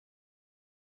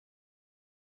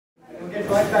Get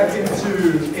right back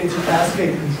into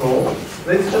Cascade control.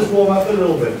 Let's just warm up a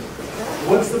little bit.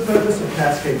 What's the purpose of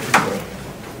Cascade control?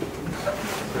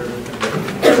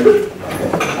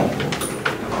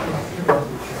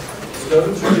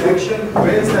 Disturbance rejection.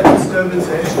 Where is that disturbance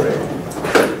entering?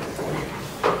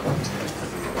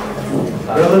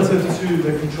 Relative to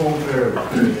the control variable.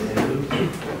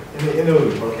 In the inner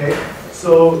loop, okay?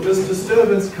 So this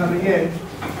disturbance coming in,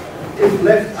 if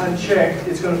left unchecked,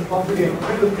 it's going to propagate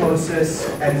through the process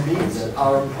and meet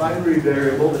our primary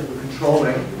variable that we're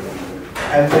controlling,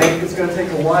 and then it's going to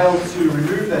take a while to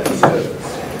remove that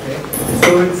disturbance. Okay?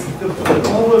 So it's the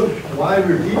problem why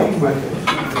we're dealing with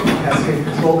cascade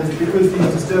control is because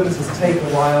these disturbances take a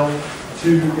while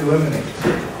to eliminate.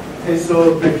 Okay,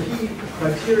 so the key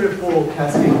criteria for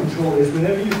cascade control is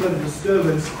whenever you've got a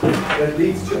disturbance that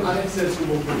leads to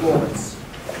unacceptable performance,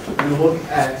 we look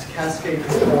at cascade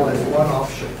control as one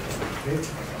option. Okay?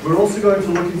 We're also going to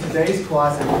look in today's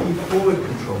class at feedforward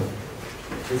control.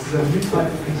 This is a new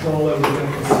type of control that we're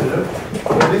going to consider.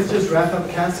 But let's just wrap up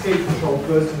cascade control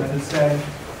first and understand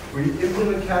we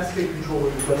implement cascade control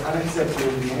when we've got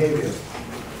unacceptable behavior.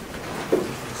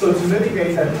 So to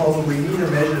mitigate that problem, we need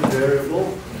a measured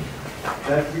variable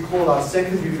that we call our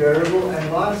secondary variable.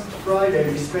 And last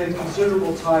Friday, we spent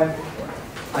considerable time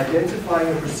identifying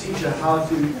a procedure how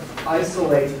to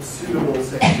isolate a suitable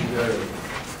secondary variable.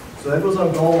 So that was our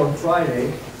goal on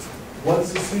Friday.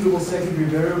 What's a suitable secondary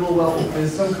variable? Well,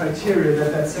 there's some criteria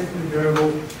that that secondary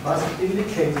variable must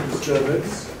indicate a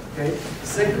disturbance. Okay? The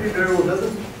secondary variable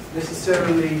doesn't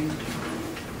necessarily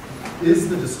is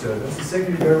the disturbance. The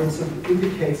secondary variable simply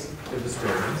indicates the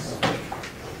disturbance.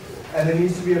 And there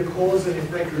needs to be a cause and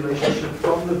effect relationship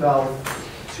from the valve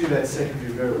to that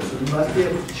secondary variable. So we must be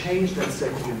able to change that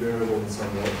secondary variable in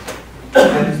some way.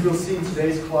 And as we'll see in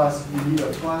today's class, you need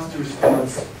a faster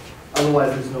response,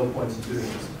 otherwise there's no point in doing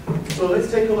this. So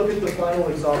let's take a look at the final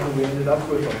example we ended up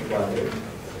with on Friday.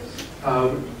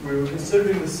 We were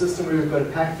considering the system where we've got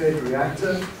a packed bed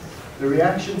reactor. The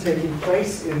reaction taking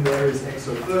place in there is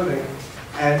exothermic,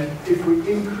 and if we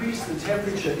increase the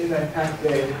temperature in that packed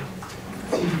bed,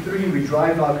 T3, we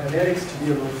drive our kinetics to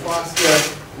be a little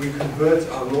faster, we convert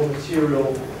our raw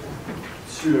material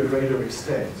to a greater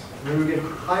extent. When we get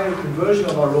higher conversion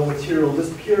of our raw material,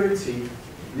 this purity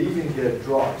leaving here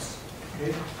drops.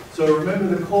 Okay? So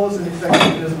remember the cause and effect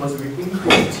mechanism was we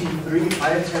increase T3,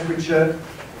 higher temperature,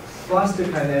 faster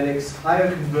kinetics,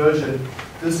 higher conversion.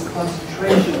 This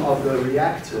concentration of the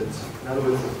reactant, in other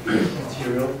words the feed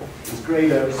material, is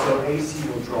greater, so AC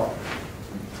will drop.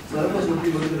 So that was what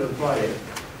we looked at on Friday.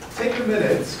 Take a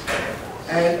minute,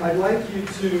 and I'd like you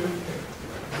to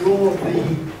draw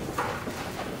the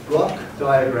block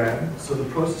diagram, so the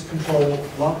process control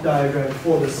block diagram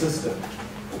for the system.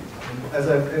 As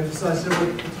I've emphasized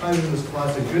several times in this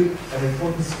class, a good and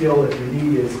important skill that we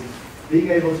need is being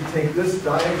able to take this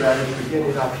diagram that we get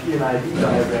in our P and ID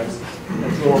diagrams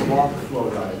and draw a block flow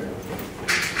diagram.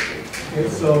 Okay,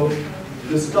 so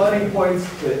the starting point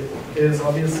is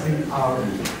obviously our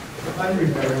primary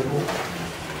variable.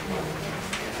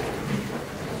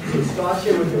 So start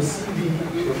here with your CV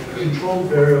control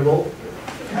variable,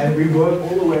 and we work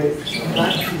all the way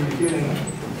back to the beginning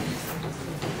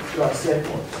to our set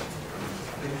point.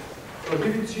 I'll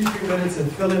give you 2-3 minutes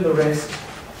and fill in the rest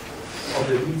of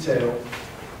the detail.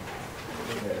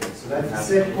 Okay, so that's the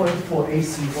set point for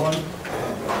AC1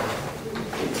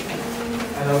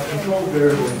 and our control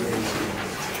variable in AC1.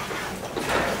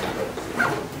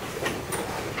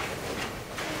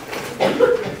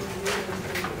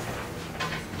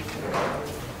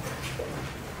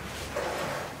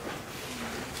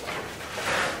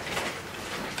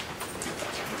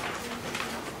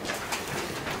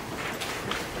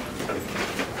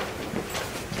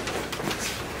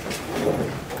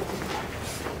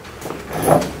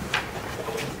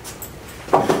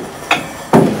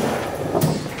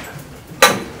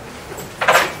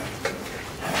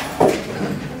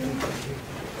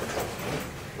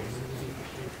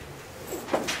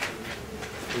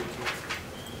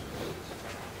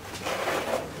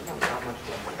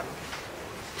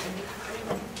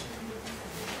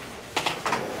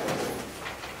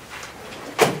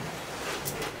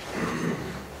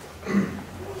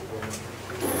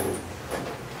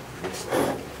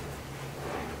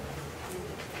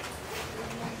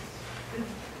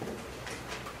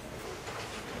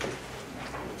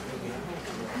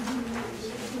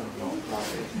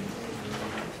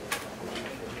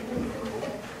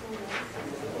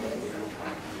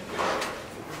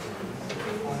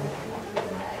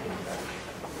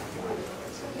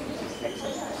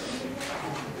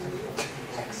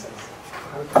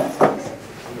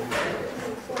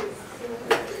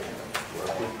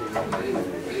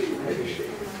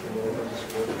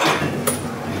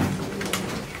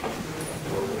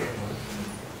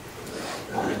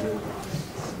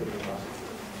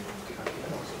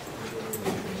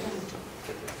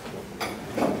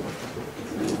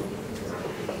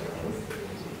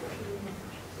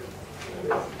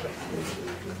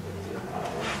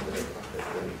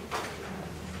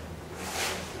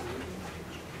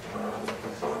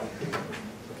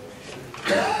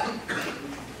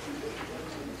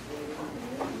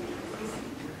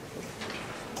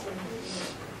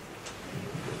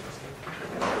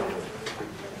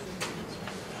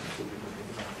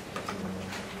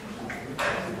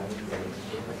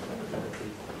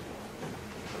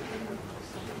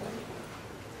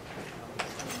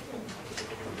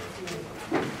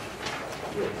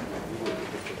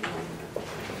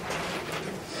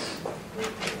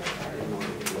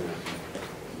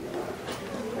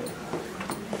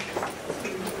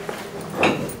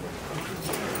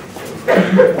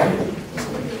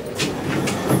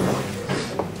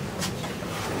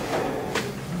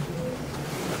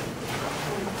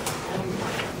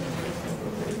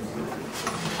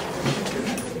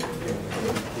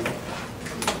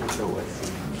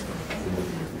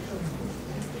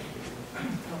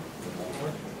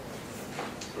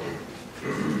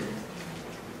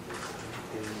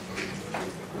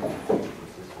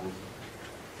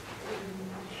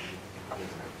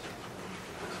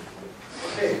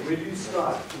 Where do you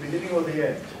start? The beginning or the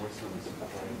end?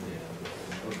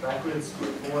 Or backwards,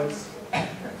 forwards?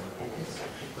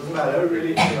 Doesn't matter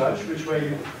really too much which way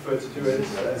you prefer to do it,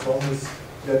 as long as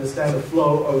you understand the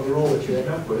flow overall that you end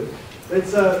up with.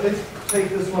 Let's take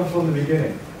this one from the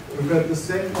beginning. We've got the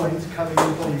set point coming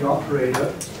in from the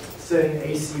operator, setting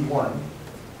AC1.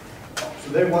 So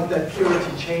they want that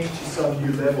purity changed to some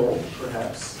new level,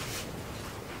 perhaps.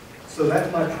 So that's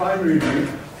my primary loop.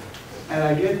 And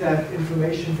I get that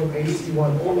information from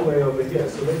AC1 all the way over here.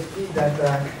 So let's feed that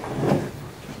back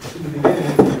to the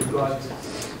beginning. We've got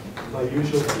my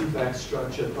usual feedback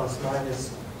structure, plus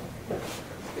minus,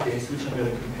 against which I'm going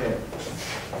to compare.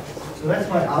 So that's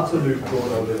my outer loop drawn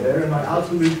over there. And my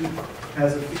outer loop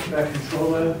has a feedback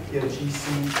controller, here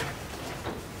GC1.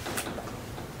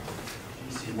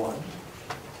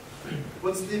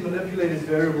 What's the manipulated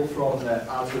variable from that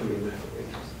outer loop?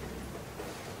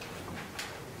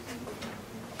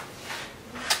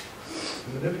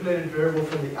 The manipulated variable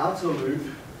from the outer loop,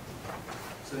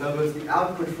 so in other words, the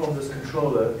output from this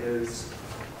controller is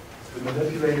the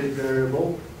manipulated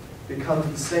variable becomes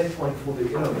the set point for the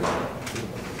inner loop.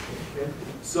 Okay?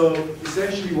 So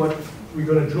essentially what we're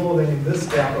going to draw then in this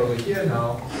gap over here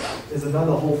now is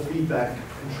another whole feedback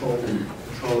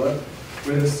controller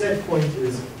where the set point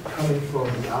is coming from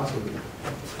the outer loop.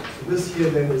 So this here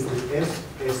then is the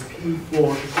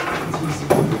SP4 TC.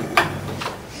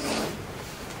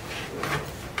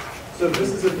 So if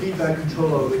this is a feedback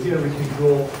controller over here, we can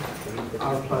draw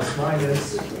our plus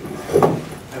minus,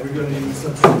 and we're going to need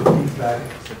some sort of feedback.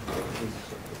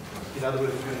 In other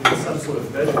words, we're going to need some sort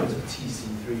of measurement of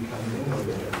TC3 coming in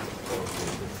over here.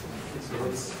 So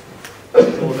let's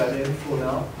draw that in for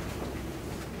now.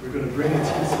 We're going to bring a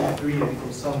TC3 in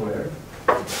from somewhere.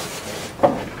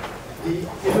 The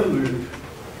inner loop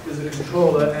is a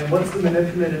controller, and what's the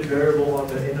manipulated variable on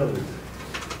the inner loop?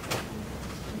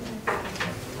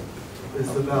 Is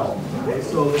the valve. Okay,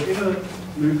 so the inner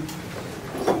loop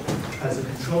has a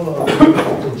controller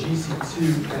called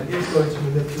GC2 and is going to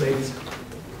manipulate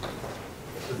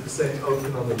the percent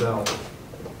open on the valve.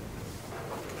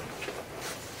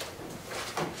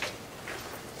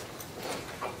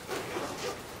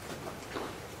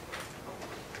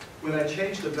 When I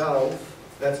change the valve,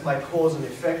 that's my cause and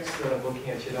effect that I'm looking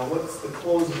at here. Now, what's the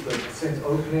cause of the percent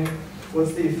opening?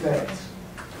 What's the effect?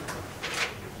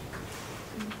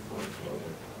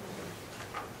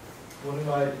 What am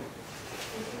I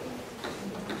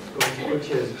going to put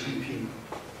here as a GP?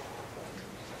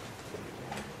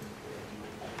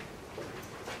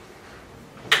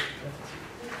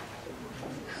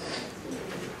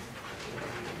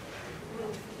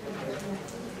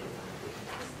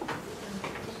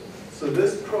 So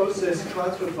this process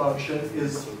transfer function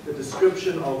is a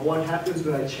description of what happens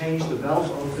when I change the valve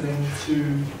opening to,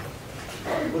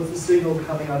 what's the signal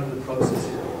coming out of the process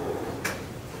here?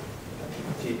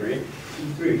 T3.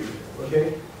 T3,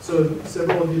 okay? So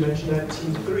several of you mentioned that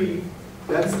T3,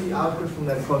 that's the output from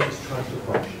that process transfer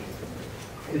function.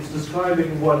 It's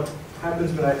describing what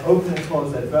happens when I open and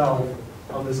close that valve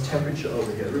on this temperature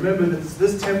over here. Remember,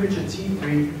 this temperature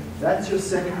T3, that's your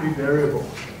secondary variable.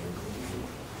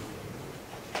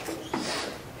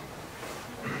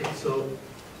 So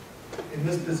in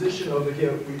this position over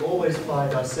here, we always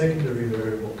find our secondary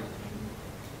variable.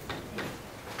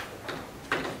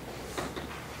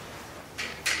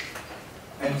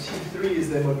 And T3 is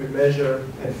then what we measure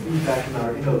and feed back in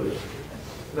our inner loop.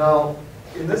 Now,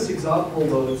 in this example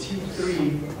though,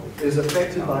 T3 is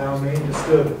affected by our main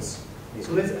disturbance.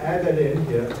 So let's add that in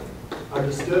here. Our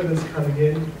disturbance coming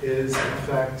in is, in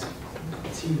fact,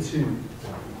 T2.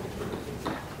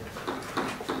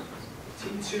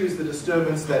 T2 is the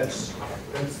disturbance that's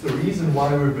the reason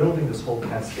why we're building this whole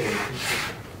Cascade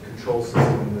control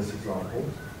system in this example.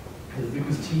 Is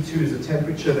because T2 is a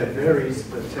temperature that varies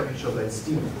the temperature of that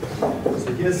steam.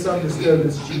 So here's some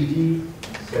disturbance GD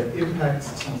that impacts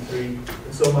T3.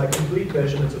 And so my complete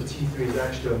measurement of T3 is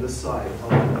actually on this side of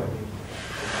the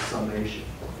summation.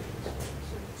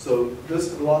 So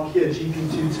this block here,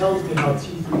 GP2, tells me how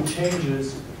T3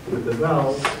 changes with the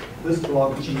valve. This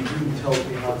block, GD, tells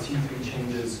me how T3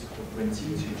 changes when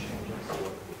T2 changes.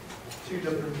 Two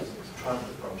different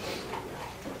transfer functions.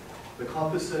 The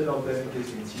composite of them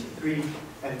is in T3,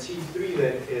 and T3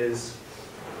 then is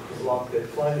the block that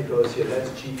finally goes here. That's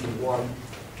GP1.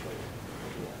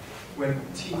 When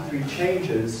T3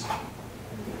 changes,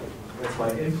 that's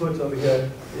my input over here,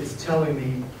 it's telling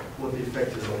me what the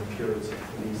effect is on purity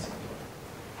of these.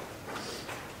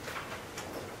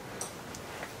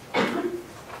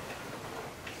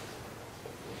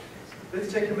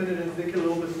 Let's take a minute and think a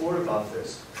little bit more about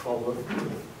this problem.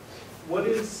 What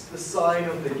is the sign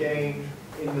of the gain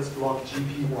in this block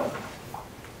GP1?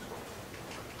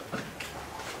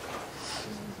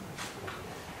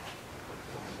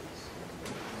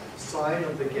 Sign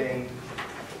of the gain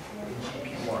in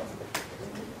GP1.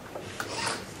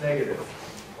 It's negative.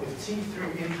 If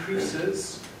T3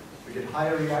 increases, we get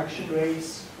higher reaction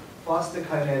rates, faster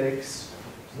kinetics,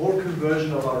 more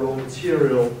conversion of our raw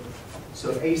material,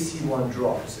 so AC1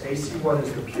 drops. AC1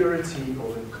 is the purity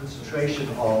or the concentration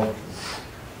of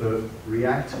the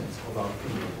reactant of our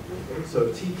feed. Okay? So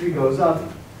if T3 goes up,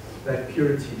 that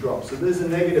purity drops. So there's a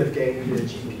negative gain in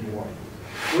GP1.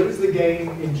 What is the gain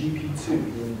in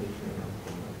GP2?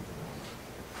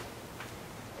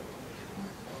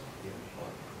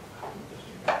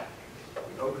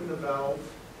 Open the valve.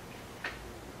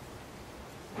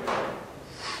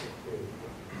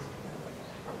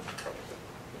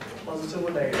 Positive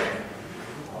or negative?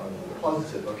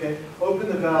 Positive, okay? Open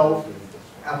the valve.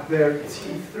 Up there,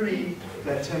 T3,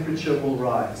 that temperature will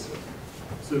rise.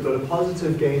 So we've got a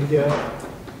positive gain here,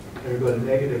 and we've got a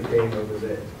negative gain over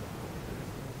there.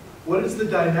 What is the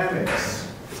dynamics?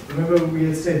 Remember we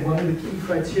had said one of the key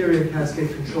criteria in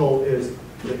cascade control is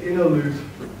the inner loop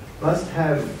must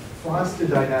have faster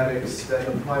dynamics than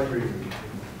the primary loop.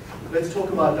 Let's talk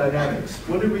about dynamics.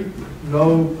 What do we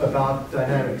know about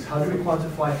dynamics? How do we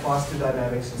quantify faster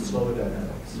dynamics and slower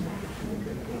dynamics?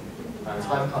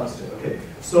 Time constant, okay.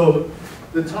 So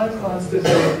the time constant,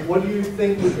 what do you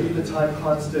think would be the time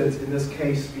constant in this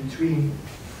case between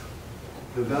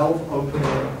the valve opening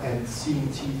and seeing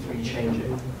T3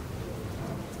 changing?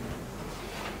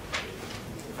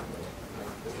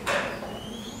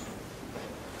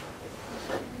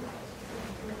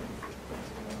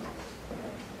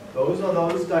 Those are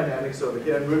those dynamics over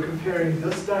here, and we're comparing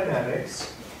this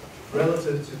dynamics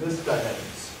relative to this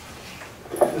dynamics.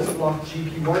 This block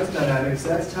GP1's dynamics,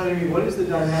 that's telling me what is the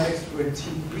dynamics when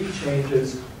T3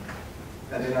 changes,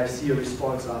 and then I see a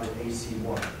response out of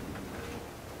AC1.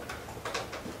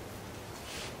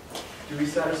 Do we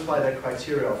satisfy that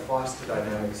criteria of faster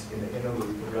dynamics in the inner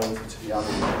loop relative to the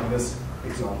outer loop in this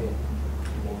example?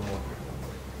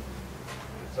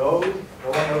 So, no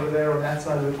one over there on that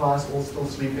side of the class, all still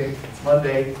sleeping. It's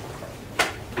Monday.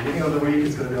 Beginning of the week,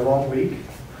 it's going to be a long week.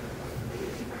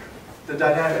 The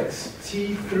dynamics,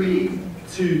 T3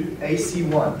 to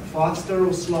AC1, faster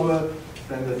or slower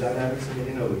than the dynamics in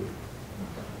the inner loop?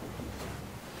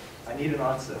 I need an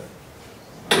answer.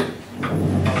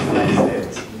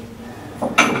 That's it.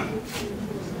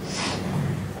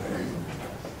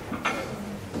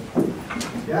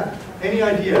 Yeah? Any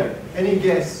idea? Any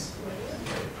guess?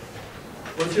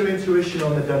 What's your intuition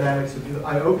on the dynamics? If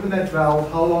I open that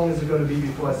valve, how long is it going to be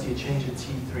before I see a change in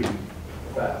T3?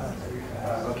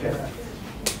 Okay.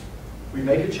 We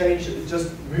make a change, it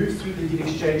just moves through the heat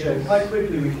exchanger, and quite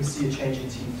quickly we can see a change in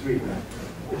T3.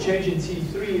 The change in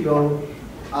T3, though,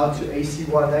 out to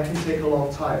AC1, that can take a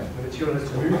long time. The material has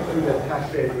to move through that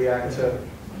packed bed reactor.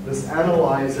 This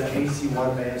analyzer,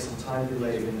 AC1, may have some time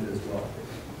delay in it as well.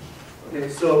 Okay,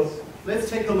 so let's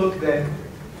take a look then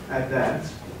at that,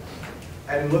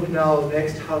 and look now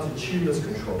next how to tune this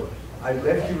controller. I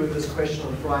left you with this question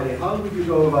on Friday. How would you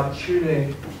go about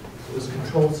tuning this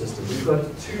control system? We've got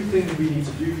two things we need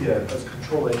to do here as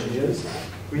control engineers.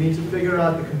 We need to figure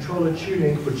out the controller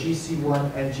tuning for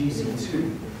GC1 and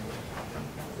GC2.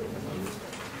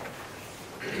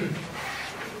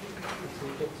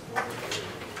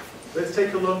 Let's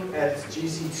take a look at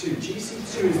GC2.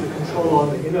 GC2 is the control on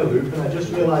the inner loop, and I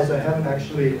just realized I haven't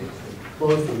actually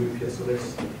closed the loop here, so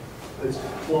let's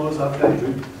close up that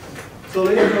loop. So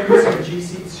let's focus on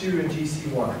GC2 and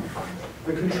GC1.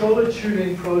 The controller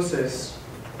tuning process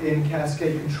in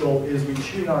Cascade Control is we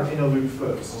tune our inner loop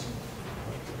first,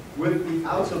 with the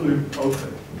outer loop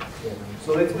open.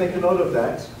 So let's make a note of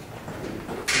that,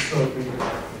 so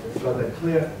we've got that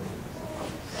clear.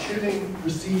 Tuning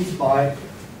proceeds by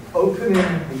opening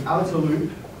the outer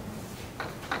loop,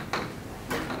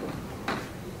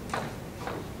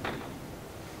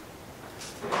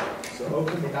 so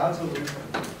open the outer loop,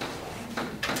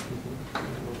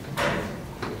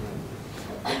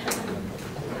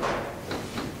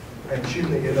 and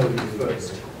tune the inner loop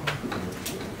first.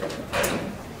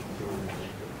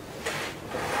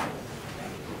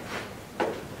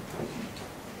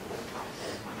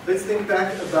 let's think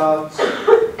back about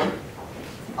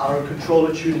our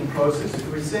controller tuning process.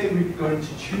 If we say we're going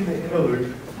to tune the inner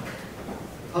loop,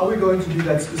 how are we going to do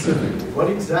that specifically? What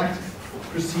exact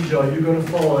procedure are you going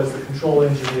to follow as the control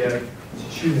engineer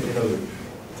to tune the inner loop?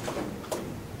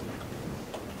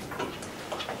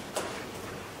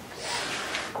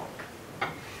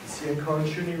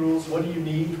 CM tuning rules, what do you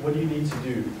need? What do you need to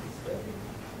do?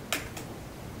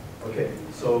 Okay,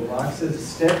 so Mark says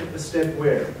a step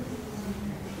where?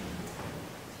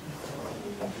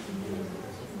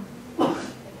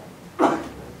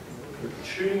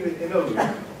 Tuning the inner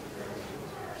loop.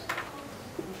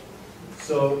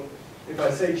 So if I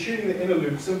say tuning the inner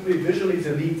loop, simply visually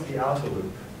delete the outer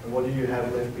loop. And what do you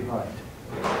have left behind?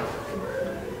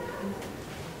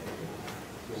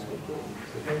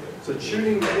 Okay. So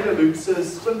tuning the inner loop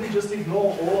says simply just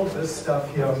ignore all of this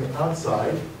stuff here on the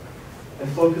outside and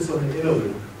focus on the inner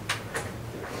loop.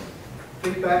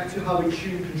 Think back to how we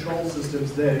tune control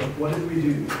systems then. What did we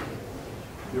do?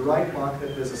 You're right, Mark,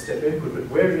 that there's a step input, but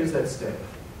where is that step?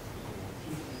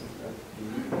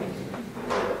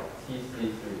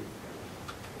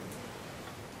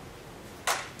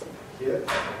 Here,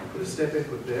 put a step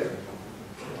input there.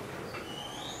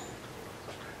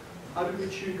 How do we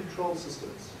tune control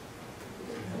systems?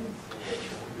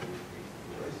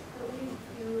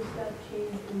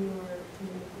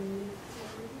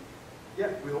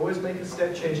 Yeah, we always make a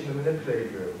step change in the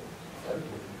manipulated variable.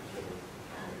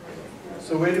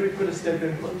 So where do we put a step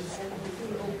input?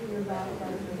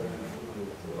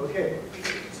 Okay,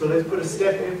 so let's put a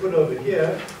step input over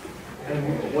here,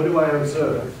 and what do I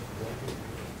observe?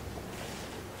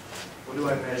 What do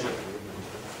I measure?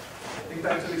 Think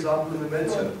back to the example in the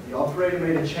midterm. The operator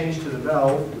made a change to the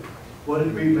valve. What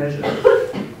did we measure?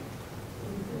 The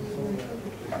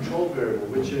control variable,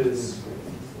 which is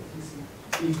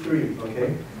T3,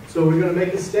 okay? So we're going to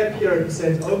make a step here at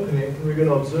percent opening, and we're going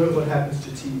to observe what happens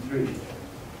to T3.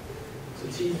 So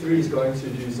T3 is going to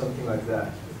do something like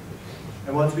that.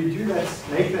 And once we do that,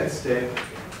 make that step,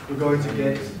 we're going to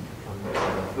get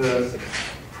the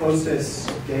process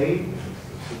gain,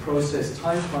 the process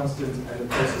time constant, and the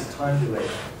process time delay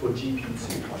for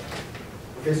GP2.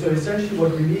 Okay, so essentially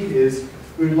what we need is,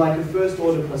 we would like a first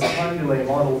order plus time delay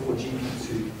model for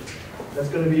GP2. That's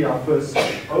going to be our first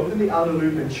step. Open the outer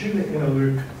loop and tune the inner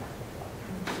loop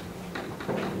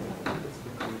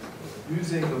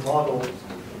using the model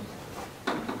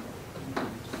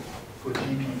for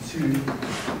GP2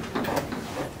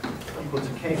 equal to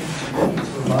KP2 to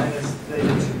the minus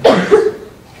theta2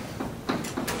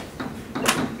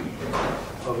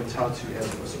 over tau 2s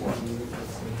plus 1.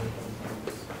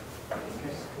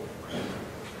 Okay.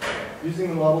 Using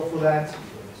the model for that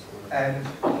and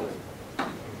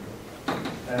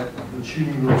the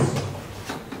tuning rules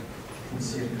in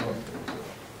CM code.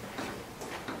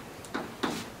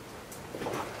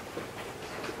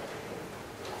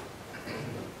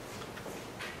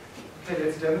 Okay,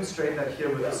 let's demonstrate that here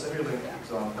with a Simulink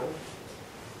example.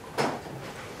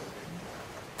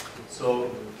 So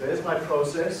there's my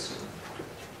process.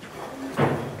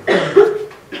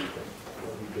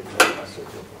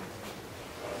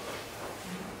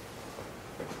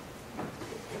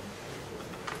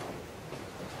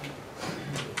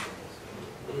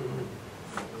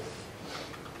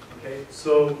 Okay,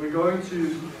 so we're going to,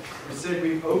 we said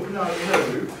we open our inner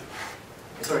loop,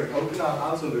 open our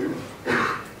outer loop.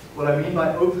 What I mean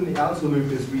by open the outer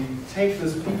loop is we take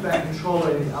this feedback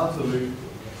controller in the outer loop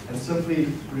and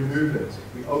simply remove it.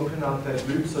 We open up that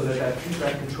loop so that that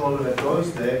feedback controller that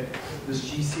goes there, this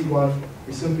GC1,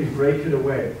 we simply break it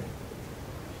away.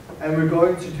 And we're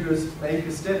going to do is make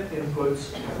a step input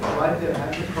right there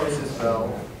at the process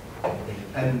valve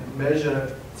and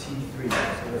measure T3.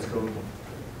 So let's go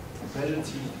measure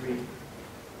T3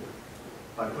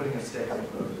 by putting a step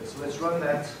input over there. So let's run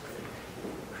that,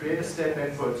 create a step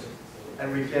input,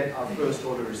 and we get our first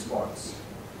order response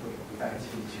at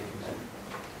T2.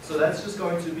 So that's just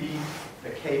going to be a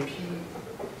KP,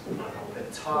 a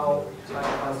tau,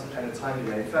 time constant, and a time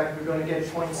delay. In fact, we're going to get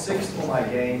 0.6 for my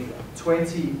gain,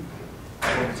 20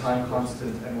 for the time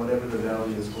constant, and whatever the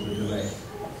value is for the delay.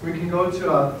 We can go to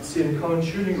our CM cone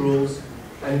tuning rules,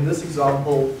 and in this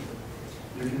example,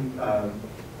 you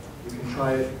can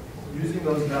try it using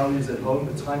those values at home.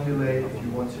 The time delay, if you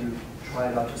want to try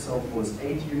it out yourself, was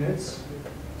 8 units.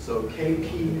 So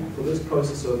KP for this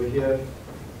process over here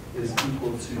is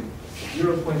equal to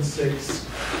 0.6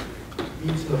 e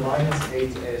to the minus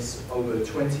 8s over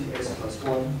 20s plus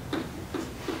 1.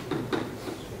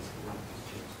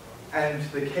 And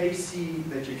the KC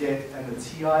that you get and the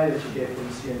TI that you get from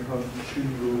CM cone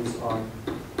tuning rules are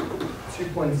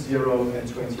 2.0 and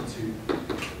 22.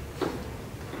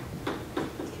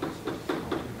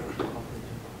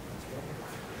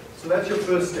 So that's your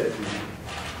first step.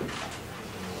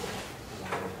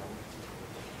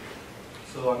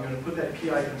 So I'm going to put that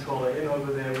PI controller in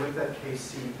over there with that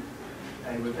KC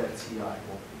and with that TI.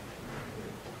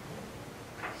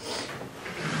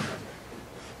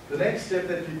 The next step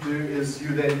that you do is you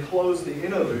then close the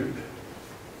inner loop.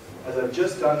 As I've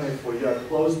just done there for you, I've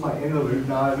closed my inner loop.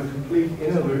 Now I have a complete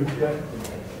inner loop here,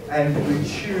 and we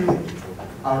tune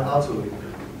our outer loop.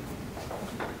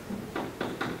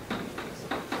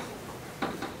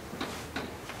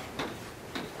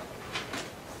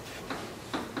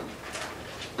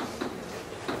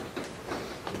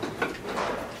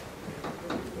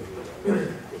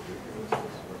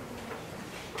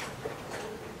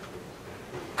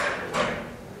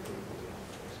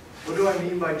 What do I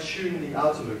mean by tune the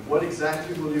outer loop? What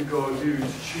exactly will you go do to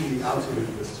tune the outer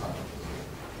loop this time?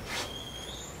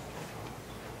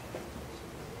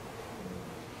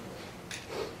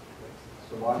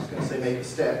 So Mark's going to say make a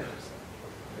step.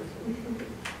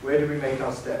 Where do we make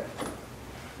our step?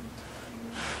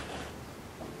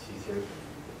 T3.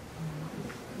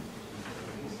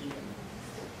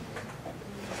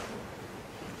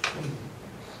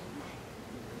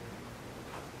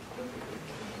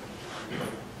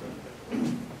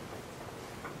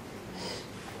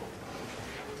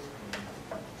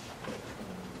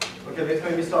 Okay, let's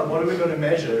maybe start. What are we going to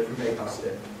measure if we make our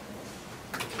step?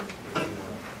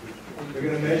 We're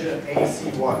going to measure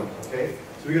AC1, okay?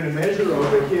 So we're going to measure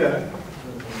over here.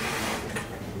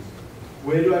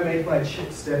 Where do I make my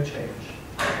step change?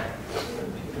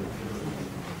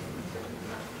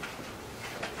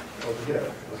 Over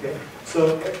here, okay?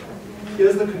 So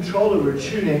here's the controller we're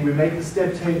tuning. We make the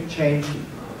step change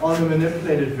on the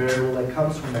manipulated variable that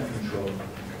comes from that controller.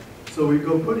 So we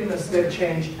go put in a step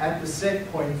change at the set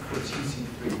point for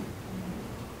TC3.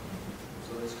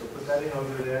 So let's go put that in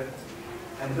over there.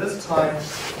 And this time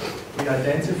we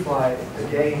identify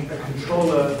again a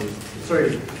controller,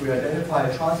 we identify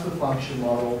a transfer function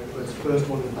model with first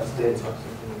order plus delta.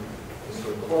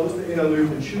 So close the inner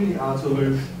loop and tune the outer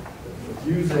loop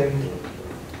using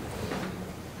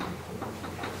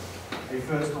a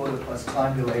first order plus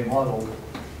time delay model.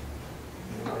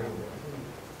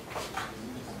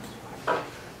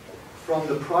 From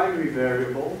the primary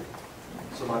variable,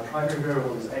 so my primary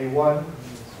variable is A1,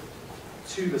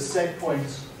 to the set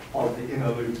point of the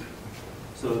inner loop.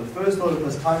 So the first order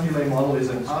plus time delay model is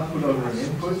an output over an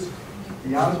input.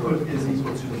 The output is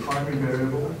equal to the primary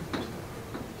variable.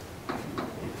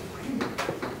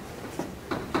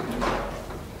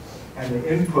 And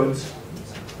the input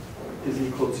is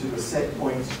equal to the set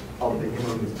point of the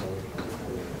inner loop.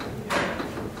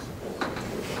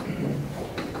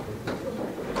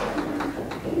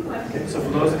 Okay, so for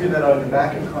those of you that are in the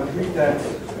back and can't read that,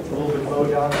 it's a little bit low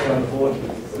down here on the board.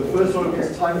 The first order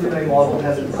plus time delay model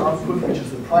has an output, which is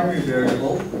the primary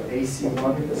variable,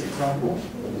 AC1 in this example,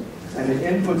 and the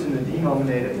input in the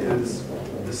denominator is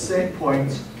the set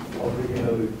point of the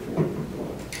inner loop.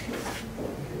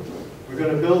 We're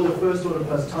going to build the first order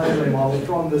plus time delay model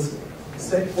from this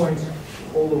set point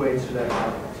all the way to that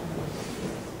output.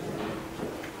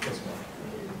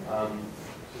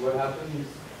 What happens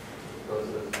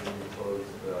process when you close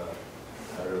the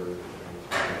outer loop?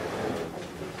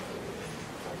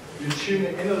 You tune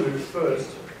the inner loop first,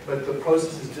 but the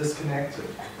process is disconnected.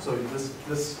 So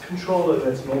this controller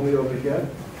that's normally over here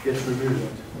gets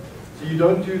removed. So you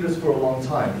don't do this for a long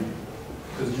time,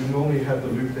 because you normally have the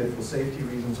loop there for safety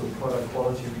reasons or product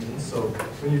quality reasons. So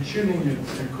when you're tuning, you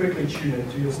quickly tune it,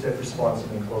 do your step response,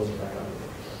 and then close it back up.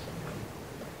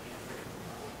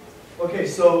 Okay,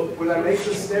 so when I make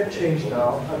this step change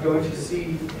now, I'm going to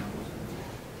see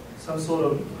some sort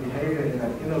of behavior in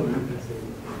that inner loop.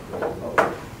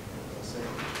 Oh,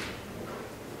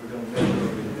 we're going to measure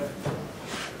over here.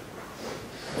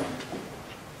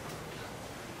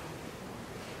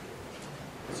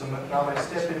 So now my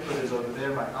step input is over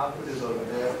there, my output is over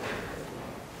there.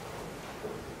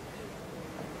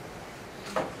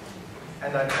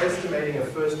 And I'm estimating a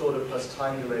first order plus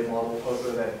time delay model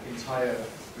over that entire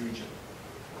region.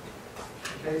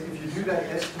 Okay, if you do that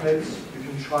estimate, you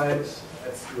can try it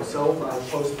yourself. I'll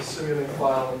post the Simulink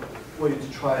file for you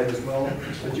to try it as well.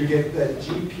 But you get that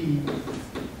GP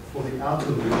for the outer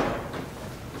loop.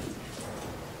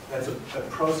 That's a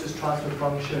process transfer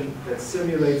function that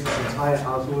simulates this entire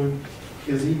outer loop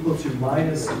is equal to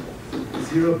minus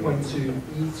 0.2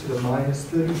 e to the minus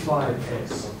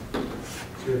 35s.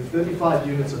 So we have 35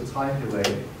 units of time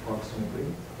delay, approximately,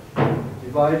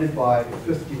 divided by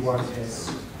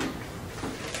 51s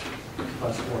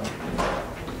plus 1.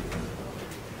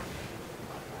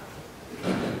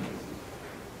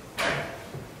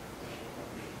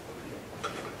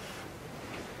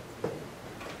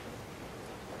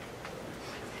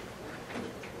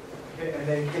 Okay, and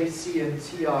then Kc and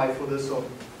Ti for this from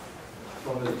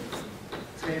the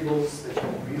tables that you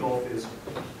can read off is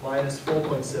minus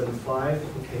 4.75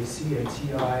 for Kc, and Ti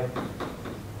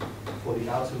for the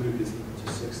outer loop is equal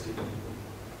to 60.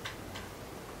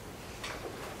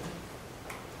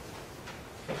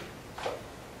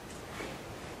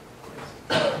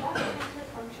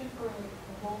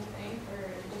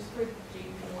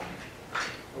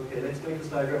 Okay, let's make this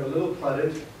diagram a little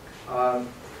cluttered.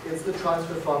 It's the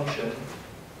transfer function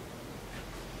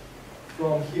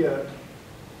from here,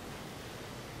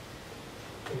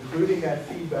 including that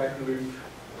feedback loop,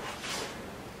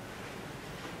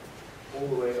 all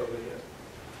the way over here.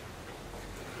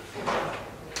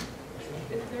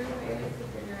 Is there a way to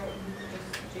figure out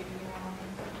just GP1?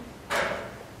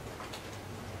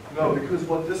 No, because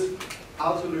what this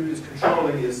outer loop is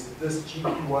controlling is this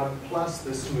GP1 plus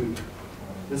this loop.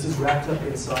 This is wrapped up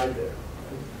inside there.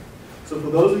 So for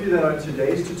those of you that are in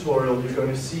today's tutorial, you're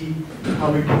going to see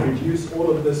how we can reduce all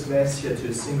of this mess here to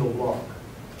a single block.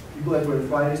 People that were in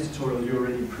Friday's tutorial, you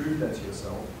already proved that to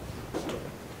yourself.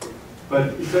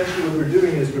 But essentially what we're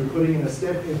doing is we're putting in a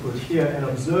step input here and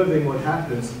observing what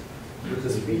happens with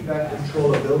this feedback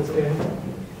controller built in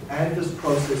and this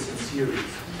process in series.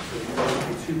 So you've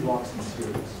got two blocks in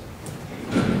series.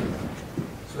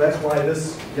 So that's why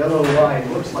this yellow line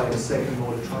looks like a second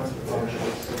order transfer function.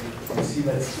 You see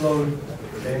that slow,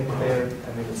 then there,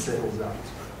 and then it settles out.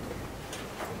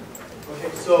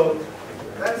 Okay, so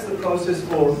that's the process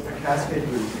for a cascade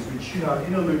loop. Is we tune our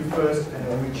inner loop first, and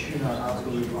then we tune our outer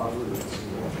loop afterwards.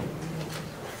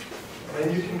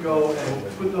 Then you can go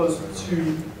and put those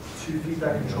two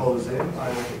feedback controllers in.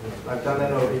 I've done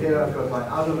that over here. I've got my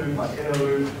outer loop, my inner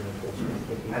loop,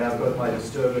 and I've got my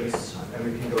disturbance, and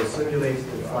we can go simulate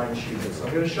and fine tune it. So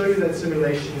I'm going to show you that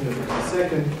simulation in a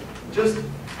second. Just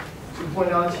to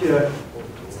point out here,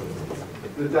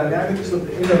 the dynamics of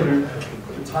the inner loop,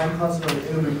 the time constant on the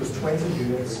inner loop is 20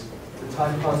 units, the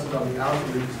time constant on the outer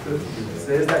loop is 50 units.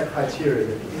 There's that criteria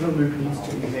that the inner loop needs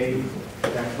to behave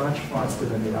that much faster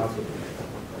than the outer loop.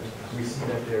 We see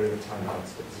that there in the time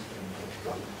constants.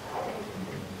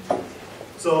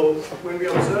 So when we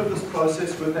observe this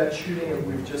process with that tuning that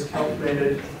we've just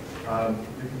calculated, you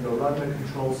can go run the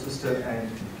control system, and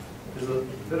there's a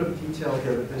bit of detail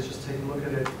here, but let's just take a look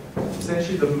at it.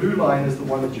 Essentially, the blue line is the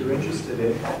one that you're interested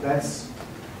in. That's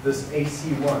this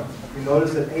AC1. You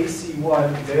notice that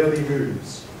AC1 barely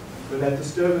moves. When that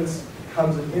disturbance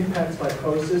comes and impacts my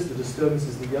process, the disturbance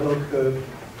is the yellow curve.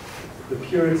 The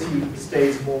purity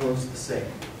stays almost the same.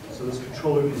 So this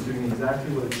control loop is doing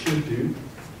exactly what it should do.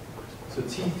 So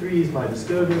T3 is my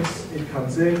disturbance. It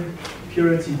comes in.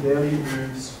 Purity barely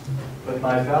moves. But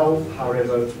my valve,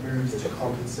 however, moves to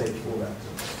compensate for that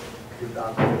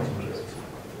without purity.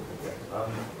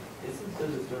 Isn't the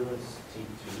disturbance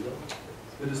T2 though?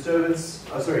 The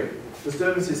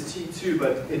disturbance is T2,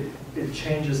 but it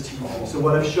changes T3. So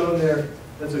what I've shown there,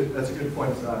 that's a good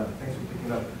point. Thanks for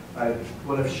picking up.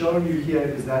 What I've shown you here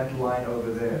is that line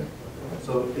over there.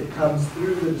 So it comes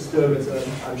through the disturbance, and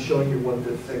I'm showing you what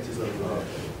the effect is overall.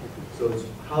 So it's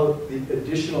how the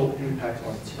additional impact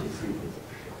on T3.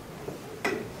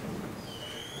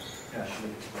 Yeah, sure.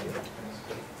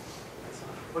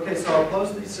 Okay, so I'll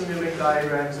post these simulating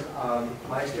diagrams.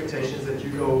 My expectation is that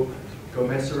you go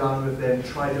mess around with them,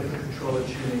 try different controller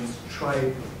tunings,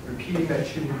 try repeating that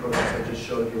tuning process I just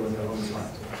showed you on your own time.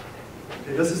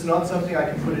 Okay, this is not something I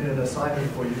can put in an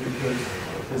assignment for you because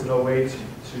there's no way to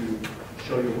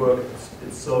show your work.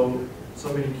 It's so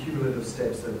many cumulative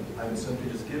steps that I'm simply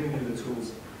just giving you the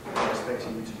tools and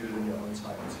expecting you to do it in your own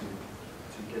time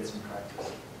to get some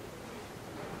practice.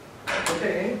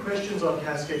 Okay, any questions on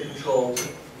cascade control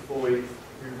before we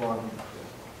move on?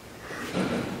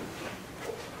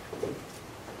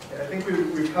 I think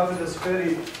we've covered this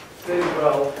fairly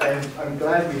well, and I'm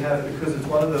glad we have, because it's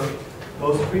one of the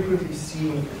most frequently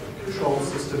seen control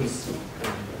systems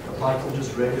apart from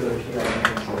just regular PID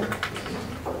control.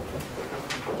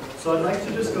 So I'd like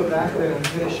to just go back there and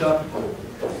finish up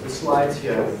the slides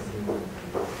here.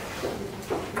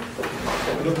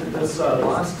 We looked at this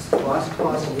last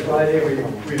class on Friday. We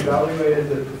evaluated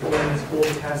the performance for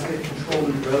the cascade control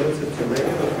loop relative to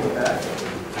regular feedback.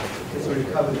 Okay, so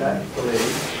we've covered that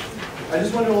already. I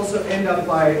just want to also end up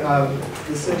by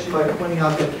this section by pointing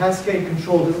out that cascade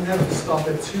control doesn't have to stop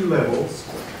at two levels.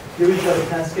 Here we've got a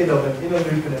cascade of an inner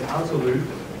loop and an outer loop.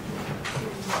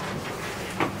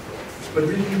 But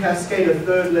we can cascade a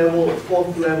third level, a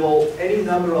fourth level, any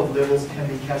number of levels can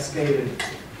be cascaded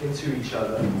into each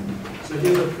other. So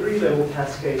here's a three-level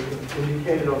cascade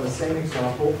indicated on the same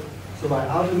example. So my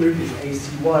outer loop is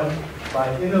AC1,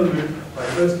 my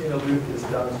first inner loop is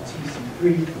down to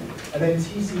TC3, And then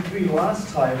TC3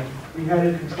 last time, we had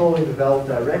it controlling the valve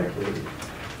directly.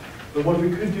 But what we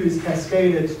could do is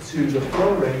cascade it to the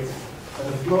flow rate,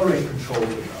 and the flow rate controls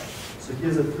the valve. So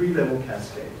here's a 3-level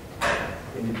cascade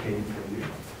indicating for you.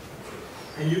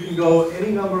 And you can go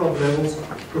any number of levels,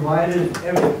 provided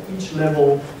each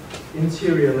level,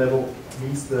 interior level,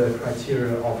 meets the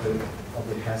criteria of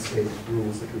the cascade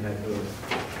rules that we had earlier.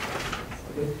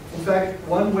 In fact,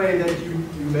 one way that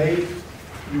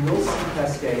you will see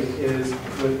cascade is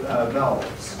with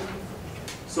valves.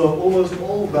 So almost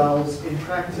all valves in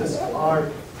practice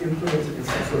are implemented in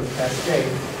some sort of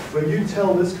cascade. When you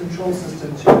tell this control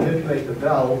system to manipulate the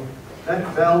valve, that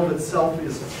valve itself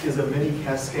is a mini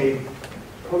cascade,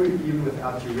 probably even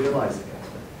without you realizing it.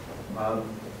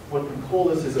 What we call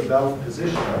this is a valve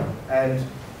positioner, and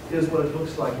here's what it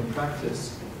looks like in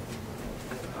practice.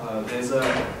 There's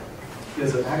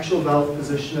an actual valve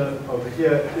positioner over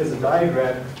here. Here's a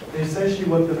diagram. And essentially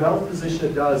what the valve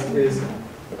positioner does is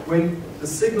when the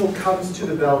signal comes to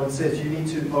the valve and says you need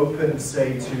to open,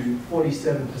 say, to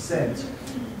 47%,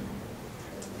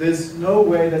 there's no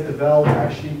way that the valve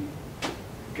actually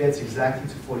gets exactly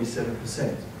to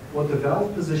 47%. What the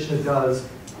valve positioner does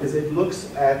is it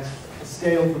looks at a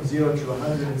scale from 0 to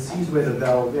 100 and sees where the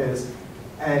valve is,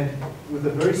 and with a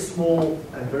very small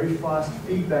and very fast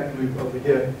feedback loop over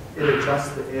here, it adjusts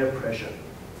the air pressure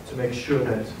to make sure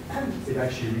that it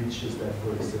actually reaches that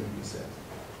 47%.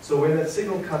 So when that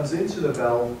signal comes into the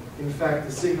valve, in fact,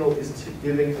 the signal is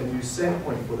giving a new set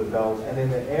point for the valve, and then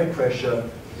the air pressure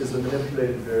is the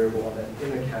manipulated variable on that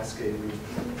inner cascade loop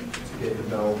to get the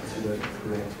valve to the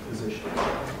correct position.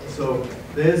 So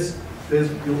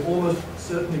you'll almost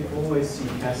certainly always see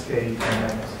cascade in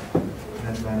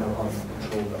that manner on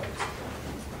control valves.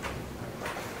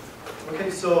 Okay,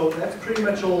 so that's pretty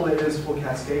much all there is for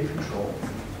cascade control.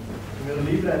 I'm going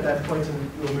to leave it at that point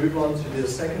and we'll move on to the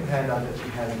second handout that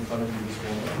you had in front of you this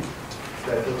morning.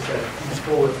 That looks at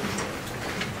feedforward.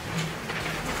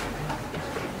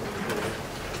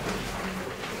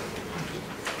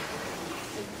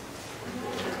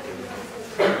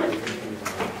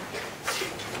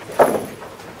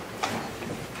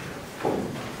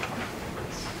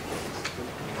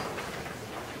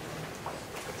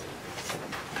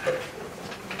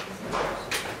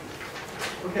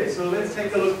 Okay, so let's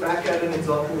take a look back at an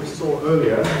example we saw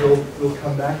earlier. We'll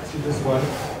come back to this one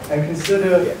and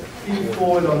consider feed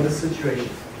forward on this situation.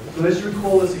 So let's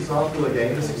recall this example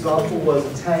again. This example was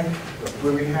a tank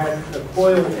where we had a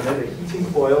coil in it, a heating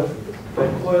coil.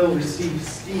 That coil receives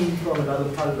steam from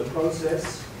another part of the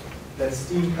process. That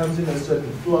steam comes in a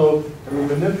certain flow, and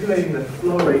we're manipulating the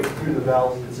flow rate through the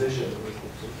valve position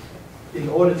in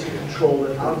order to control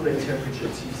the outlet temperature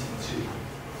TC2.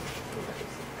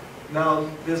 Now,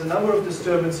 there's a number of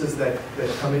disturbances that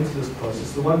come into this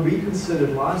process. The one we considered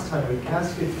last time with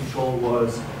cascade control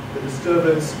was the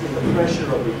disturbance in the pressure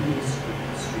of the heat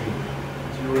stream.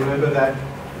 So you remember that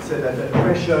we said that that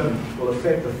pressure will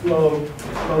affect the flow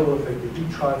will affect the heat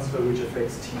transfer, which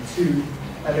affects T2.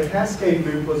 And the cascade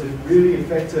loop was really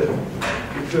effective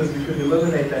because we could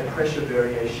eliminate that pressure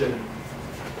variation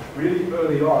really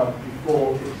early on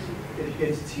before it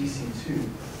hits TC2.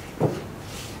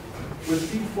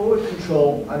 With feed-forward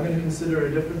control, I'm going to consider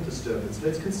a different disturbance.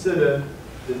 Let's consider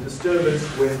the disturbance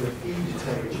when the feed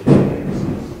temperature changes.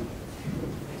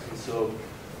 So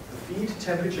the feed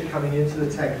temperature coming into the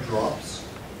tank drops.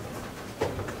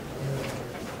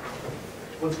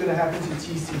 What's going to happen to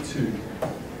TC2?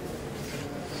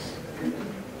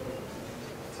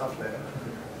 It's up there.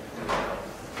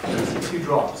 TC2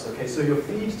 drops. Okay, so your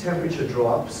feed temperature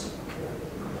drops.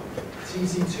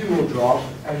 TC2 will drop,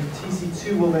 and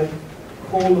TC2 will then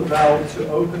call the valve to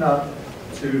open up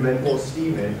to let more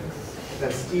steam in.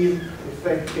 That steam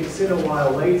effect kicks in a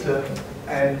while later,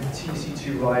 and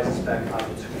TC2 rises back up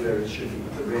to where it should be,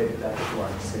 the red dashed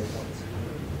line set point.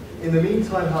 In the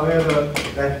meantime, however,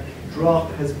 that drop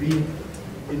has been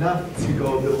enough to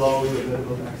go below the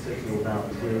minimum acceptable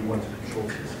bound where we want to control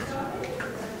TC2.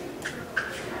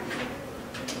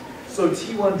 So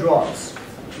T1 drops.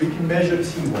 We can measure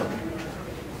T1.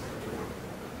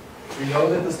 We know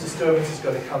that this disturbance is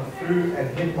going to come through and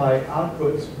hit my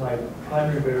output, my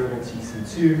primary variable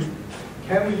TC2.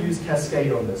 Can we use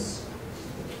cascade on this?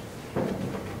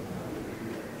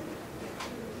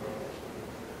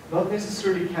 Not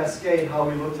necessarily cascade how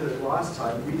we looked at it last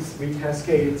time. We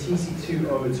cascaded TC2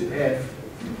 over to F.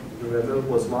 Remember, it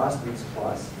was last week's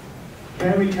class.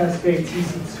 Can we cascade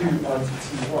TC2 onto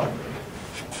T1?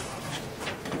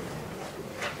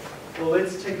 Well,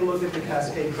 let's take a look at the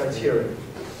cascade criteria.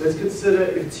 Let's consider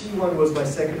if T1 was my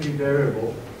secondary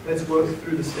variable. Let's work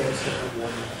through the steps.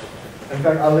 In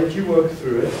fact, I'll let you work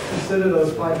through it. Consider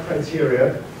those 5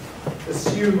 criteria.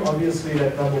 Assume, obviously,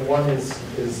 that number 1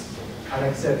 is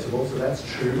unacceptable, so that's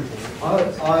true.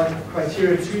 On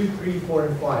criteria 2, 3, 4,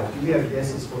 and 5, do we have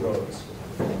yeses for those?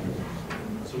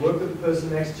 So work with the person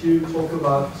next to you, talk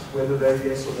about whether they're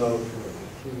yes or no.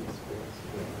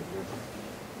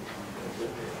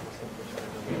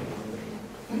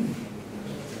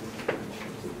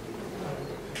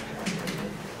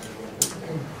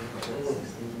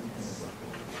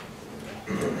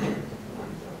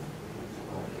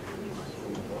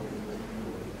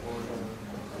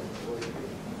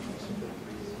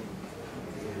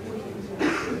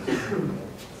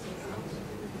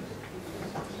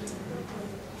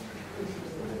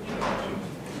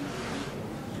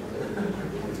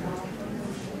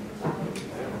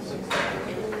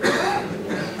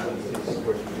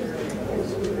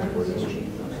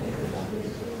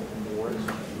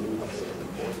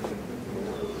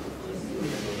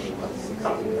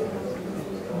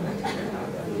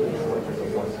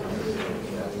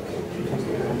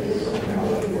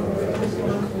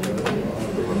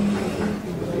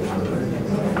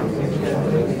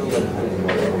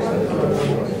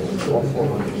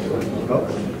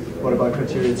 What about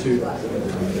criteria 2?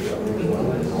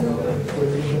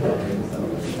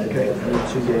 Okay, I need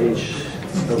to gauge.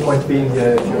 The point being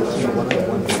here, if you're seeing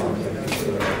 1.1.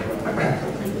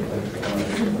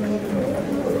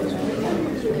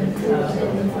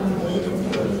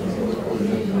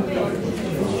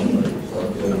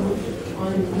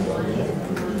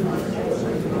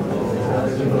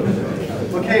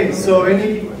 Okay, so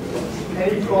any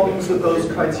problems with those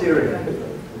criteria?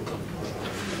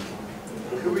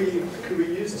 Could we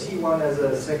use T1 as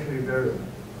a secondary variable?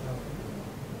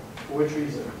 For which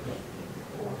reason?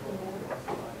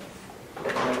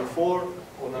 Number 4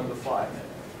 or number 5?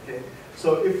 Okay.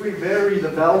 So if we vary the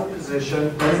valve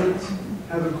position, does it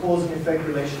have a cause and effect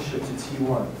relationship to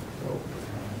T1?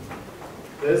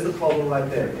 There's the problem right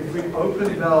there. If we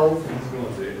open valve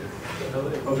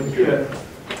over here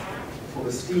for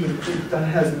the steam, that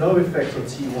has no effect on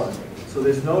T1. So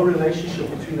there's no relationship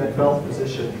between that valve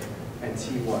position and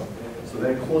T1. So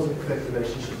that cause and effect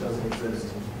relationship doesn't exist.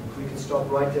 We can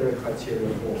stop right there at criteria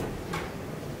 4.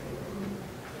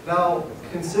 Now,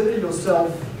 consider yourself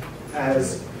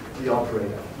as the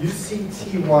operator. You see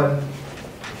T1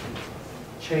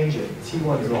 changing,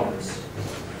 T1 drops.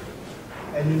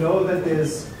 And you know that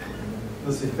there's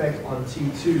this effect on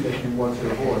T2 that you want to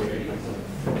avoid.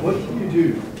 What can you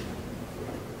do?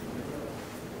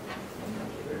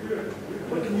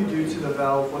 What can you do to the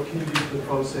valve? What can you do to the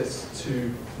process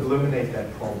to eliminate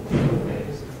that problem?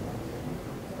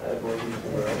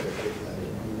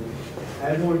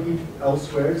 Add more heat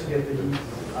elsewhere to get the heat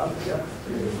up. Yeah.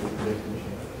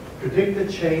 Predict the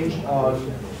change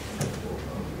on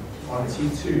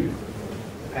T2,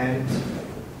 and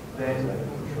then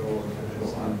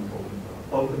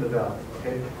open the valve.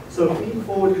 Okay. So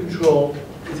feed-forward control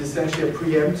is essentially a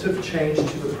preemptive change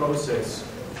to the process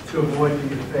to avoid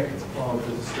the effect of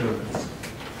the disturbance,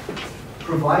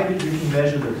 provided you can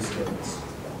measure the disturbance.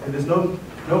 And there's no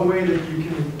way that you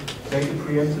can make a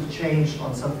preemptive change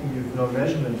on something you've no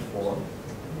measurement for.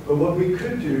 But what we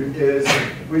could do is,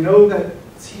 we know that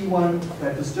T1,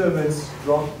 that disturbance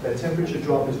drop, that temperature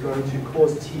drop is going to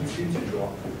cause T2 to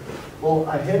drop. Well,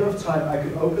 ahead of time, I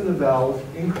could open the valve,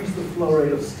 increase the flow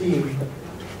rate of steam,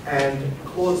 and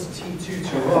cause T2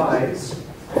 to rise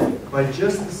by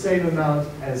just the same amount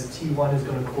as T1 is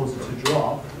going to cause it to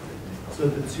drop, so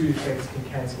that the two effects can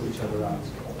cancel each other out.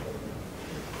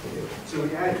 So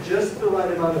we add just the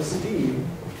right amount of steam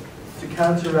to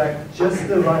counteract just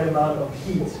the right amount of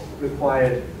heat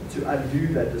required to undo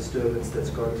that disturbance that's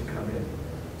going to come in.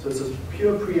 So it's a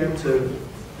pure preemptive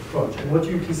approach. And what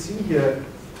you can see here,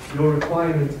 your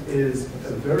requirement is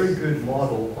a very good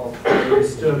model of how the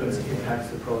disturbance impacts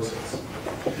the process.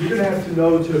 You're going to have to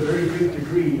know to a very good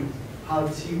degree how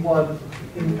T1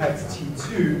 impacts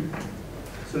T2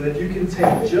 so that you can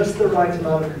take just the right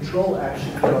amount of control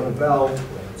action on the valve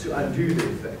to undo the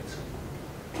effect.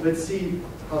 Let's see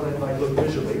how that might look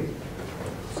visually.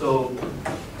 So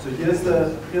here's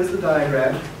the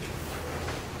diagram.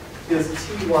 Here's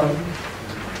T1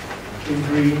 in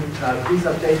green. Please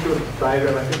update your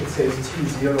diagram. I think it says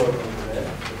T0 over there.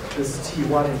 This is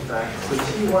T1 in fact. So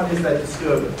T1 is that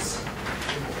disturbance.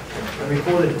 And we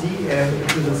call it DM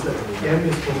because M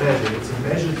is for measured. It's a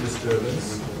measured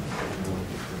disturbance.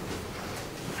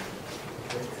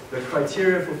 The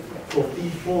criteria for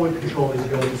feed-forward control is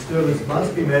your disturbance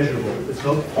must be measurable.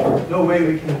 There's no way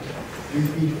we can do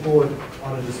feed forward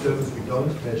on a disturbance we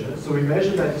don't measure. So we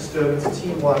measure that disturbance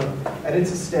T1, and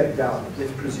it's a step down.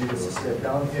 Let's presume it's a step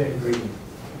down here in green.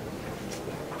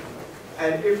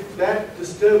 And if that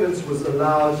disturbance was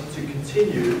allowed to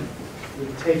continue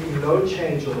with taking no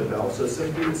change on the valve, so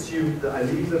simply assume that I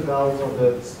leave the valve on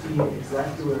the steam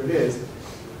exactly where it is,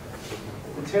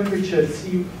 the temperature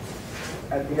T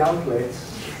at the outlet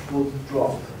will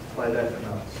drop by that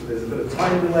amount. So there's a bit of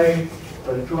time delay,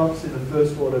 but it drops in the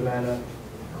first order manner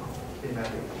in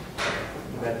that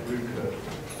root curve.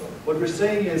 What we're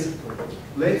saying is,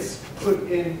 let's put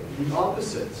in the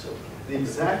opposite, the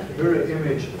exact mirror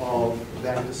image of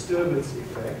that disturbance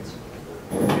effect,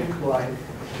 incline,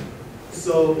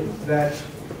 so that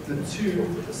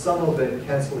the sum of them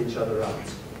cancel each other out.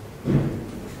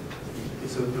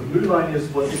 So the blue line is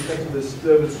what the effect of the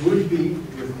disturbance would be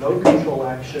with no control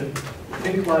action. The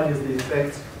pink line is the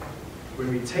effect when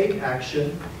we take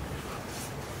action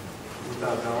with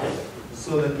our valve,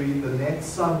 so that the net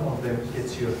sum of them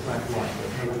gets you a flat line.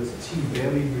 In other words, T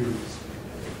barely moves.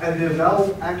 And the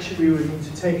valve action we would need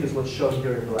to take is what's shown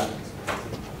here in black.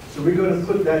 So we're going to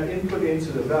put that input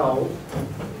into the valve.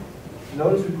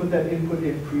 Notice we put that input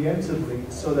in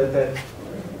preemptively so that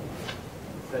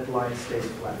that line stays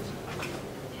flat.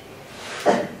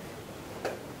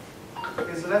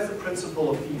 Okay, so that's the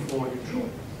principle of feed-forward control.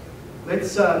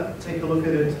 Let's take a look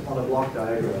at it on a block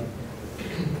diagram.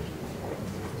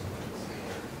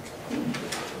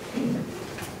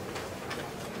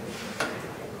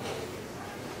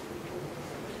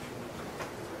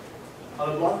 On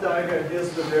a block diagram,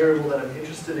 here's the variable that I'm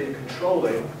interested in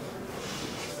controlling.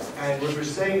 And what we're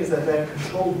saying is that that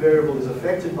controlled variable is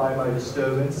affected by my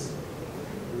disturbance.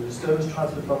 The disturbance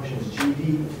transfer function is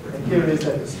GD, and here is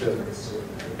that disturbance.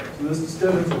 So this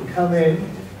disturbance will come in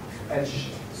and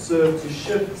serve to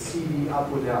shift CB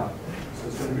up or down. So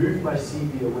it's going to move my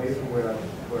CB away from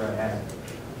where I am.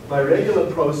 My regular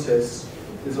process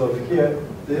is over here.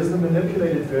 There's the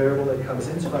manipulated variable that comes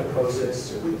into my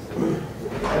process.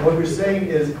 And what we're saying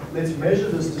is, let's measure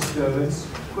this disturbance,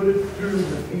 put it through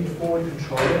the feed-forward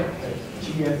controller, that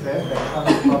GFF, that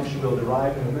transfer function we'll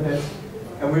derive in a minute,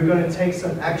 and we're going to take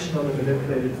some action on the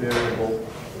manipulated variable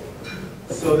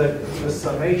so that the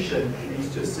summation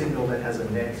leads to a signal that has a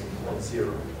net of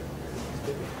 0.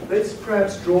 Let's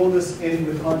perhaps draw this in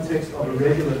the context of a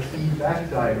regular feedback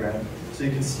diagram so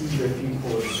you can see where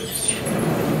feed-forward sits.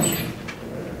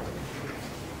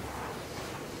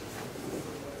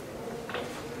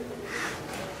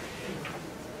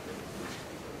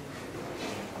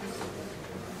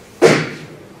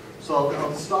 So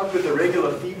I'll start with the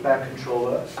regular feedback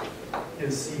controller.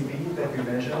 Here's CB that we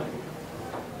measure.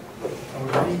 And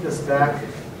we'll feed this back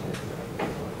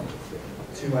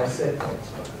to my set point.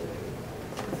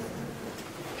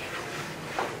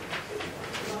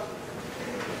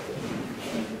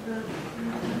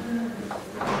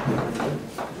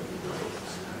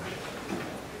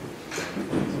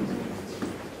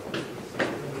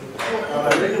 Now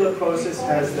my regular process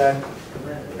has that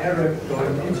error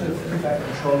going into the feedback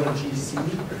controller GC,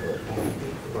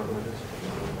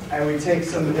 and we take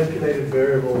some manipulated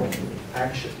variable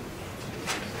action.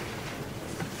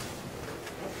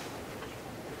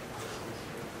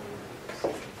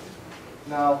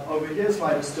 Now over here's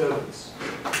my disturbance,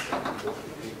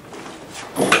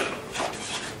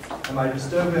 and my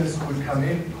disturbance would come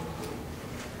in,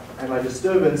 and my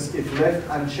disturbance, if left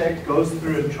unchecked, goes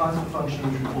through a transfer function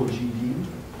which we call GD.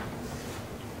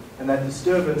 And that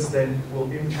disturbance then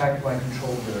will impact my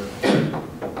control variable.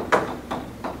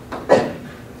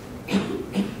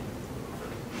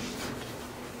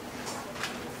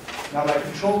 Now my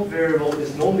control variable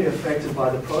is normally affected by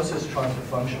the process transfer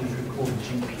function which we call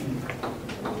GP.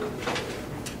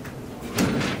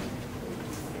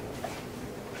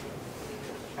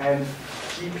 And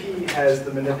GP has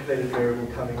the manipulated variable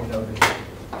coming in over here.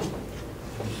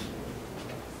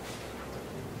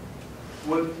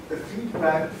 What the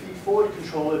feed-forward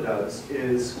controller does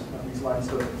is, these lines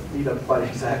don't meet up quite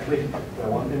exactly where I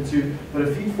want them to, but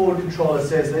a feed-forward controller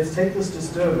says, let's take this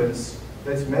disturbance,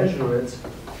 let's measure it,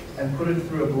 and put it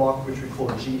through a block which we call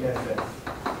GFF.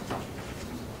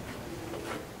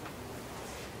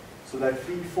 So that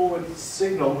feed-forward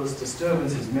signal, this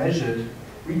disturbance is measured.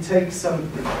 We take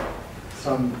some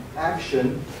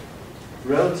action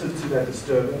relative to that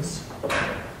disturbance,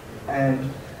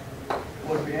 and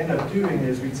what we end up doing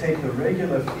is we take the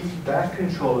regular feedback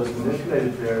controller's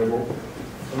manipulated variable,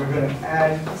 and we're going to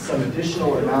add some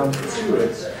additional amount to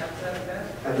it,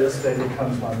 and this then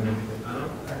becomes my manipulated.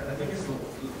 I think it's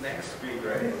next week,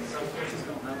 right? Some places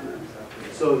don't have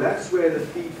that. So that's where the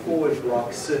feed-forward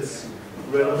block sits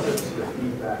relative to the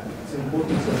feedback. It's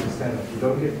important to understand that. You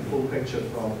don't get the full picture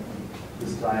from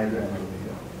this diagram over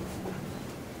here.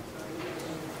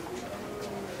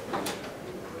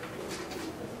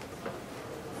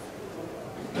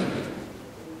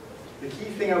 The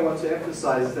key thing I want to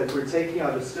emphasize is that we're taking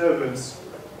our disturbance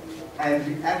and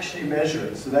we actually measure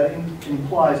it. So that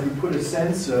implies we put a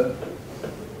sensor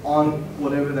on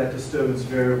whatever that disturbance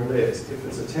variable is. If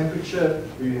it's a temperature,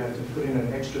 we have to put in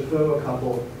an extra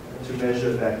thermocouple to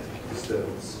measure that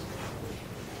disturbance.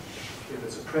 If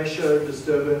it's a pressure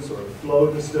disturbance or a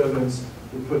flow disturbance,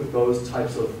 we put those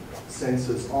types of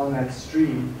sensors on that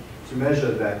stream to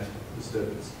measure that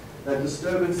disturbance. That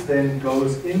disturbance then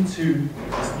goes into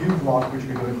this new block, which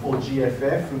we're going to call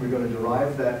GFF, and we're going to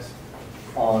derive that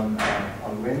on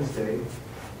Wednesday,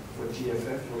 what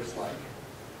GFF looks like.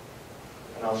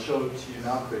 And I'll show it to you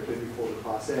now quickly before the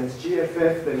class ends.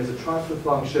 GFF then is a transfer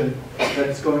function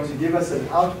that's going to give us an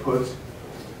output,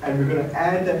 and we're going to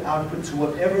add that output to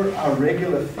whatever our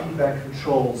regular feedback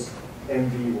control's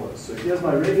MV was. So here's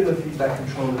my regular feedback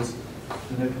controller's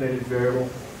manipulated variable.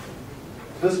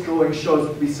 This drawing shows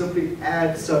that we simply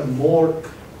add some more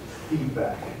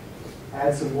feedback,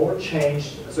 add some more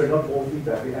change, sorry, not more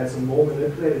feedback, we add some more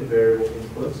manipulated variable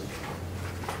input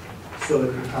so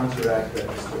that we counteract that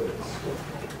disturbance.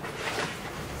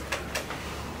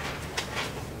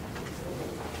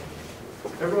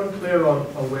 Everyone clear on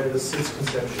where this sits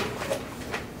conceptually?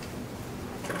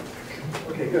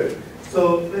 Okay, good.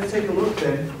 So let's take a look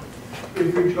then.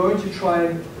 If we're going to try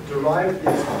and derive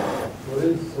this, What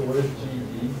is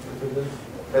GD for this?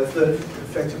 that's the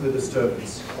effect of the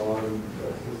disturbance On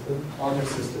the system? on the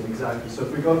system, exactly. So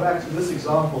if we go back to this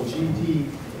example, GD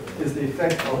is the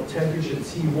effect of temperature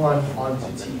T1 onto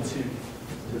T2.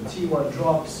 So T1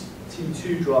 drops,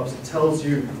 T2 drops. It tells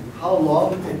you how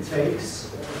long it takes,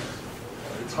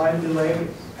 the time delay,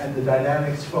 and the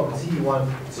dynamics from T1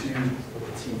 to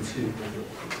T2.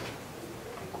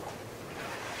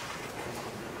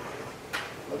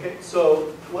 Okay,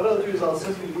 so what I'll do is I'll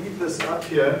simply leave this up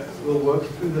here. We'll work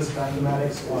through this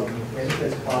mathematics on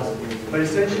Wednesday's class. But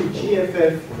essentially,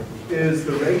 GFF is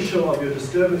the ratio of your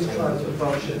disturbance transfer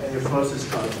function and your process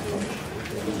transfer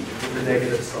function, the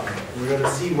negative sign. We're going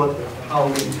to see how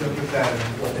we interpret that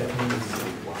and what that means